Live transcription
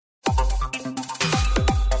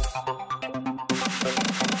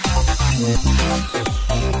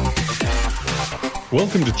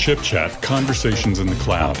Welcome to Chip Chat Conversations in the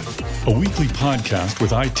Cloud, a weekly podcast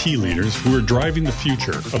with IT leaders who are driving the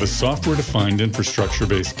future of a software-defined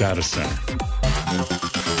infrastructure-based data center.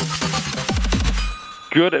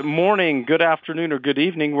 Good morning, good afternoon, or good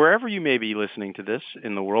evening, wherever you may be listening to this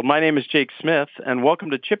in the world. My name is Jake Smith, and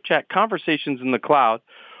welcome to Chip Chat Conversations in the Cloud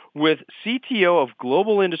with CTO of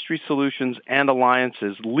Global Industry Solutions and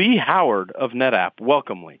Alliances, Lee Howard of NetApp.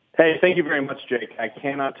 Welcome, Lee. Hey, thank you very much, Jake. I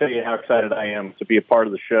cannot tell you how excited I am to be a part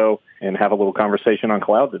of the show and have a little conversation on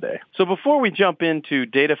cloud today. So before we jump into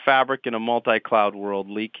data fabric in a multi-cloud world,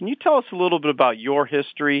 Lee, can you tell us a little bit about your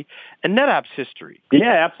history and NetApp's history?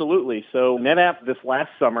 Yeah, absolutely. So NetApp this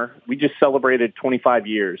last summer, we just celebrated 25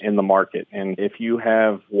 years in the market. And if you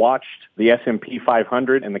have watched the S&P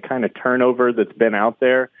 500 and the kind of turnover that's been out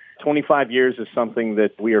there, 25 years is something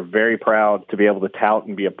that we are very proud to be able to tout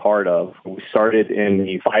and be a part of. We started in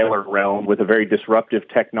the filer realm with a very disruptive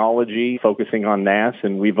technology focusing on NAS,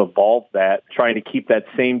 and we've evolved that, trying to keep that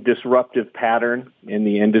same disruptive pattern in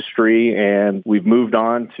the industry. And we've moved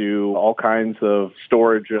on to all kinds of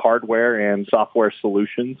storage hardware and software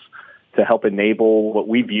solutions to help enable what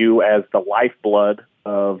we view as the lifeblood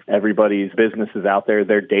of everybody's businesses out there,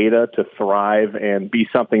 their data to thrive and be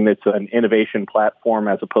something that's an innovation platform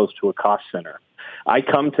as opposed to a cost center. I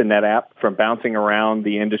come to NetApp from bouncing around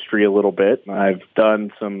the industry a little bit. I've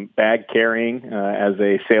done some bag carrying as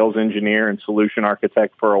a sales engineer and solution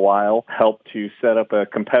architect for a while, helped to set up a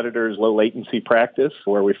competitor's low latency practice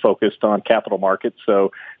where we focused on capital markets.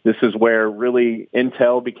 So this is where really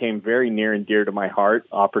Intel became very near and dear to my heart.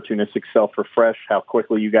 Opportunistic self-refresh, how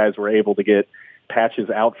quickly you guys were able to get patches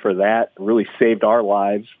out for that really saved our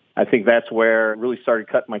lives. I think that's where I really started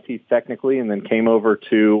cutting my teeth technically, and then came over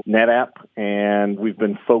to NetApp, and we've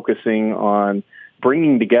been focusing on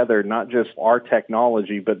bringing together not just our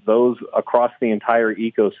technology, but those across the entire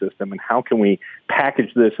ecosystem, and how can we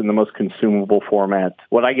package this in the most consumable format.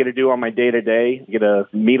 What I get to do on my day-to-day, I get to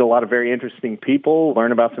meet a lot of very interesting people,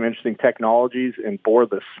 learn about some interesting technologies, and bore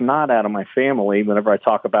the snot out of my family whenever I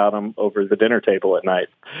talk about them over the dinner table at night.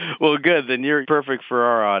 Well, good. Then you're perfect for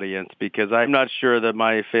our audience, because I'm not sure that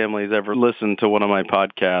my family's ever listened to one of my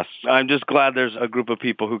podcasts. I'm just glad there's a group of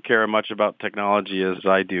people who care much about technology as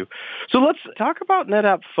I do. So let's talk about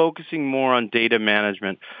NetApp focusing more on data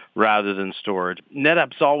management rather than storage.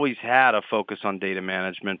 NetApp's always had a focus on data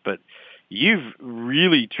management, but you've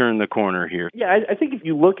really turned the corner here. Yeah, I think if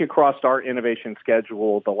you look across our innovation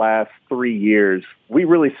schedule the last 3 years, we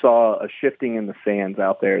really saw a shifting in the sands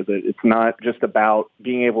out there, that it's not just about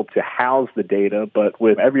being able to house the data, but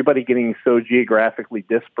with everybody getting so geographically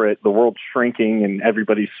disparate, the world's shrinking and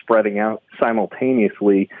everybody's spreading out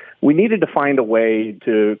simultaneously, we needed to find a way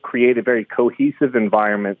to create a very cohesive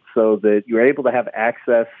environment so that you're able to have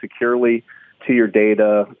access securely to your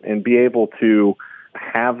data and be able to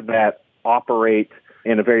have that operate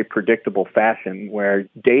in a very predictable fashion, where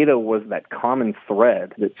data was that common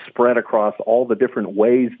thread that spread across all the different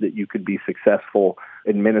ways that you could be successful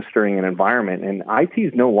administering an environment. And IT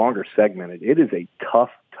is no longer segmented. It is a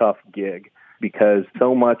tough gig, because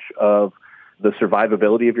so much of the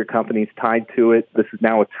survivability of your company is tied to it. This is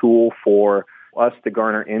now a tool for us to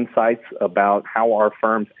garner insights about how our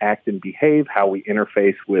firms act and behave, how we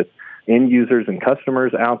interface with end users and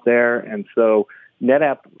customers out there. And so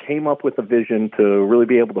NetApp came up with a vision to really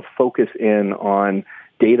be able to focus in on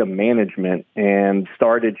data management and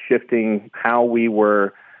started shifting how we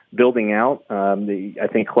were building out. I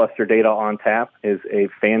think Cluster Data on Tap is a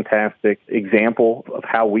fantastic example of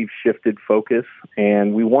how we've shifted focus,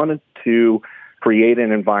 and we wanted to create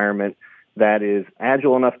an environment that is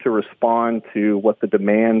agile enough to respond to what the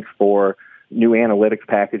demands for new analytics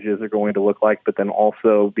packages are going to look like, but then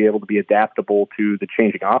also be able to be adaptable to the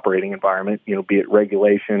changing operating environment, be it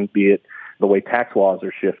regulation, be it the way tax laws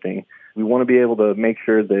are shifting. We want to be able to make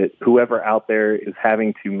sure that whoever out there is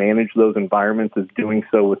having to manage those environments is doing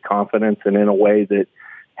so with confidence and in a way that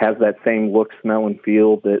has that same look, smell, and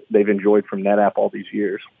feel that they've enjoyed from NetApp all these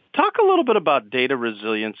years. Talk a little bit about data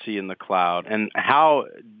resiliency in the cloud and how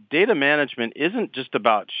data management isn't just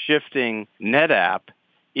about shifting NetApp.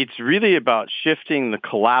 It's really about shifting the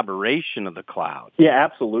collaboration of the cloud. Yeah,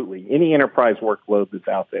 absolutely. Any enterprise workload that's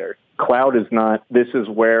out there. Cloud is not, this is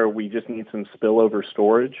where we just need some spillover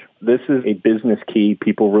storage. This is a business key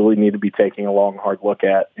people really need to be taking a long, hard look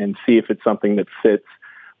at and see if it's something that fits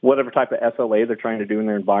whatever type of SLA they're trying to do in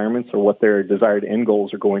their environments or what their desired end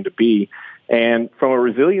goals are going to be. And from a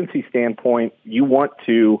resiliency standpoint, you want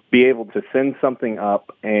to be able to send something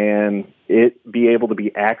up and it be able to be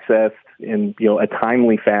accessed in a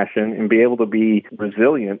timely fashion and be able to be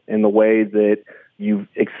resilient in the way that you've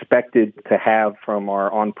expected to have from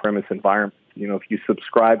our on-premise environment. If you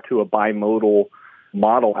subscribe to a bimodal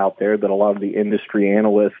model out there that a lot of the industry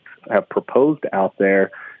analysts have proposed out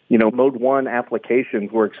there, mode one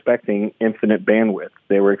applications were expecting infinite bandwidth.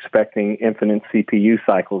 They were expecting infinite CPU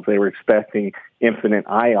cycles. They were expecting infinite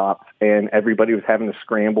IOPS, and everybody was having to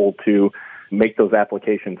scramble to make those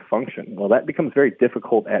applications function. Well, that becomes very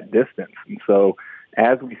difficult at distance. And so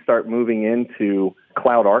as we start moving into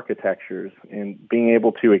cloud architectures and being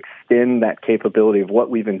able to extend that capability of what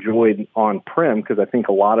we've enjoyed on-prem, because I think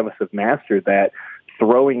a lot of us have mastered that,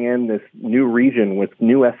 throwing in this new region with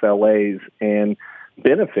new SLAs and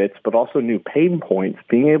benefits, but also new pain points,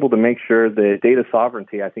 being able to make sure that data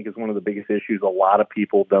sovereignty, I think, is one of the biggest issues a lot of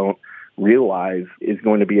people don't realize is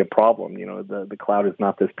going to be a problem. The cloud is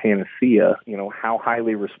not this panacea. How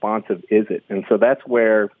highly responsive is it? And so that's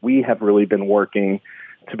where we have really been working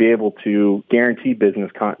to be able to guarantee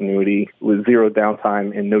business continuity with zero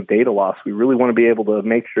downtime and no data loss. We really want to be able to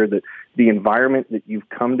make sure that the environment that you've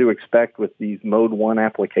come to expect with these mode one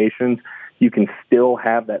applications, you can still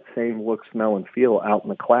have that same look, smell, and feel out in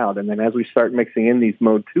the cloud. And then as we start mixing in these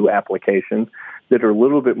mode two applications that are a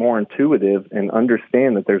little bit more intuitive and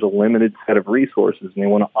understand that there's a limited set of resources and they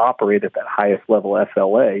want to operate at that highest level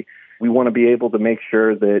SLA, we want to be able to make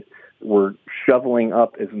sure that we're shoveling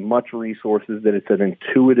up as much resources that it's an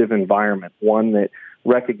intuitive environment, one that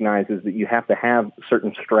recognizes that you have to have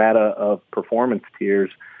certain strata of performance tiers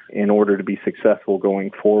in order to be successful going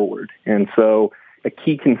forward. And so a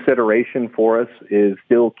key consideration for us is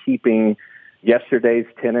still keeping yesterday's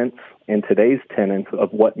tenants and today's tenants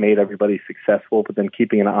of what made everybody successful, but then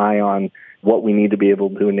keeping an eye on what we need to be able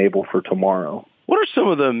to enable for tomorrow. What are some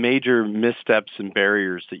of the major missteps and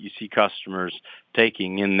barriers that you see customers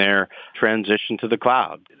taking in their transition to the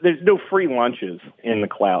cloud? There's no free lunches in the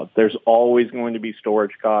cloud. There's always going to be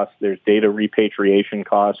storage costs. There's data repatriation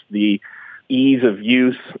costs. The ease of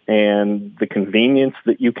use and the convenience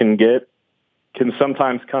that you can get can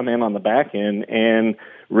sometimes come in on the back end and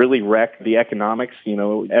really wreck the economics.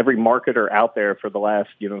 Every marketer out there for the last,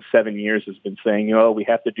 7 years has been saying, we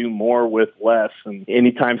have to do more with less. And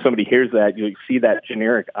anytime somebody hears that, you see that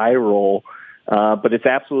generic eye roll. But it's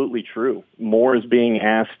absolutely true. More is being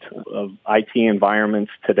asked of IT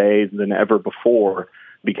environments today than ever before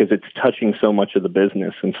because it's touching so much of the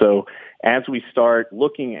business. And so as we start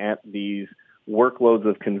looking at these workloads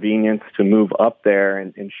of convenience to move up there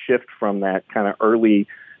and shift from that kind of early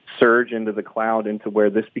surge into the cloud into where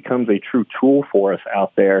this becomes a true tool for us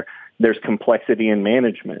out there, there's complexity in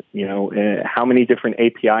management. How many different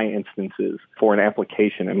API instances for an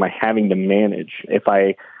application am I having to manage? If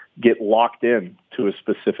I get locked in to a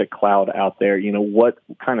specific cloud out there, what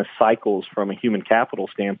kind of cycles from a human capital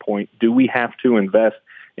standpoint do we have to invest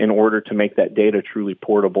in order to make that data truly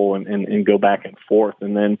portable and go back and forth?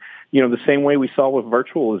 And then, the same way we saw with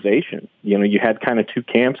virtualization, you had kind of two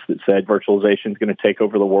camps that said virtualization is going to take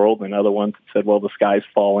over the world and other ones that said, well, the sky's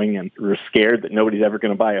falling and we're scared that nobody's ever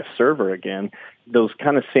going to buy a server again. Those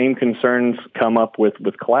kind of same concerns come up with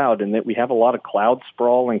cloud, and that we have a lot of cloud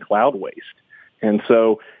sprawl and cloud waste. And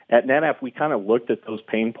so at NetApp, we kind of looked at those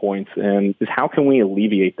pain points and how can we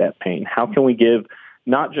alleviate that pain? How can we give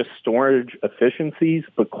not just storage efficiencies,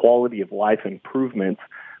 but quality of life improvements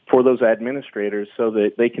for those administrators so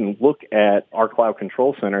that they can look at our Cloud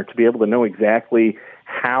Control Center to be able to know exactly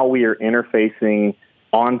how we are interfacing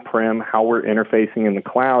on-prem, how we're interfacing in the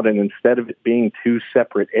cloud, and instead of it being two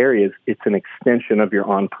separate areas, it's an extension of your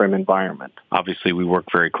on-prem environment. Obviously, we work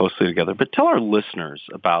very closely together, but tell our listeners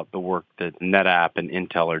about the work that NetApp and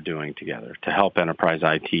Intel are doing together to help enterprise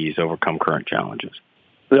ITs overcome current challenges.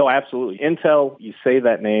 No, absolutely. Intel, you say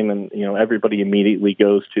that name and, everybody immediately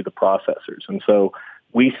goes to the processors. And so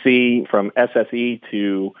we see from SSE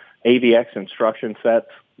to AVX instruction sets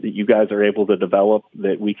that you guys are able to develop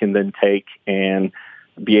that we can then take and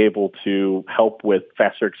be able to help with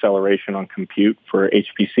faster acceleration on compute for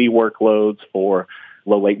HPC workloads, for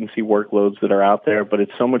low latency workloads that are out there, but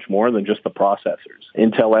it's so much more than just the processors.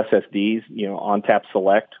 Intel SSDs, ONTAP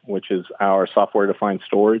Select, which is our software-defined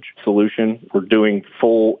storage solution. We're doing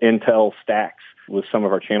full Intel stacks with some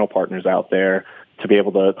of our channel partners out there to be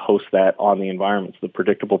able to host that on the environments. The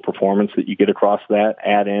predictable performance that you get across that,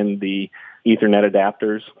 add in the Ethernet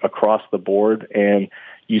adapters across the board, and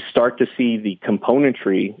you start to see the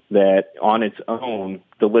componentry that on its own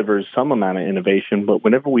delivers some amount of innovation. But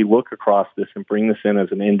whenever we look across this and bring this in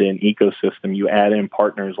as an end-to-end ecosystem, you add in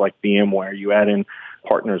partners like VMware, you add in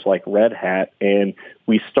partners like Red Hat, and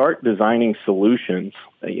we start designing solutions.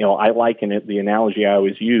 I liken it, the analogy I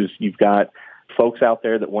always use, you've got folks out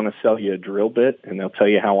there that want to sell you a drill bit, and they'll tell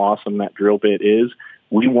you how awesome that drill bit is.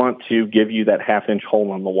 we want to give you that half-inch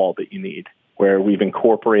hole in the wall that you need, where we've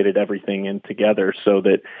incorporated everything in together so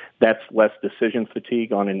that that's less decision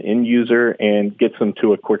fatigue on an end user and gets them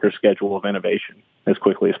to a quicker schedule of innovation as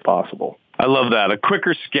quickly as possible. I love that. A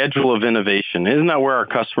quicker schedule of innovation. Isn't that where our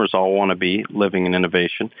customers all want to be, living in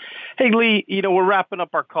innovation? Hey, Lee, we're wrapping up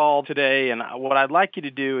our call today, and what I'd like you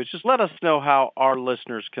to do is just let us know how our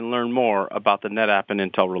listeners can learn more about the NetApp and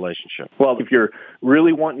Intel relationship. Well, if you're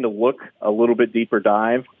really wanting to look a little bit deeper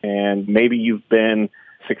dive, and maybe you've been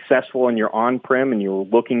successful in your on-prem and you're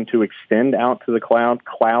looking to extend out to the cloud,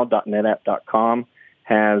 cloud.netapp.com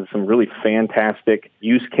has some really fantastic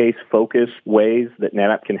use case focused ways that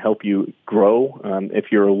NetApp can help you grow.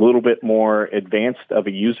 If you're a little bit more advanced of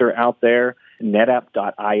a user out there,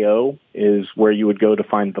 netapp.io is where you would go to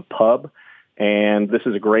find the pub. And this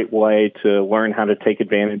is a great way to learn how to take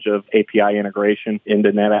advantage of API integration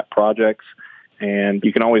into NetApp projects. And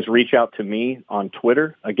you can always reach out to me on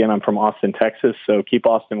Twitter. Again, I'm from Austin, Texas, so keep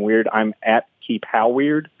Austin weird. I'm at Keep How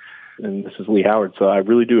Weird, and this is Lee Howard. So I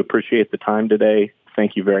really do appreciate the time today.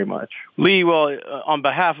 Thank you very much. Lee, well, on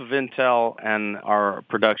behalf of Intel and our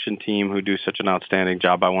production team who do such an outstanding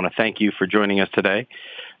job, I want to thank you for joining us today.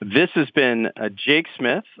 This has been Jake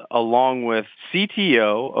Smith, along with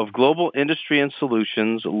CTO of Global Industry and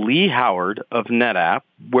Solutions, Lee Howard of NetApp.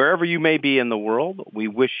 Wherever you may be in the world, we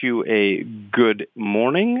wish you a good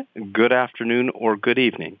morning, good afternoon, or good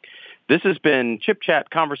evening. This has been Chip Chat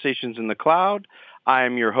Conversations in the Cloud. I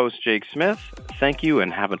am your host, Jake Smith. Thank you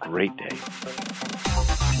and have a great day.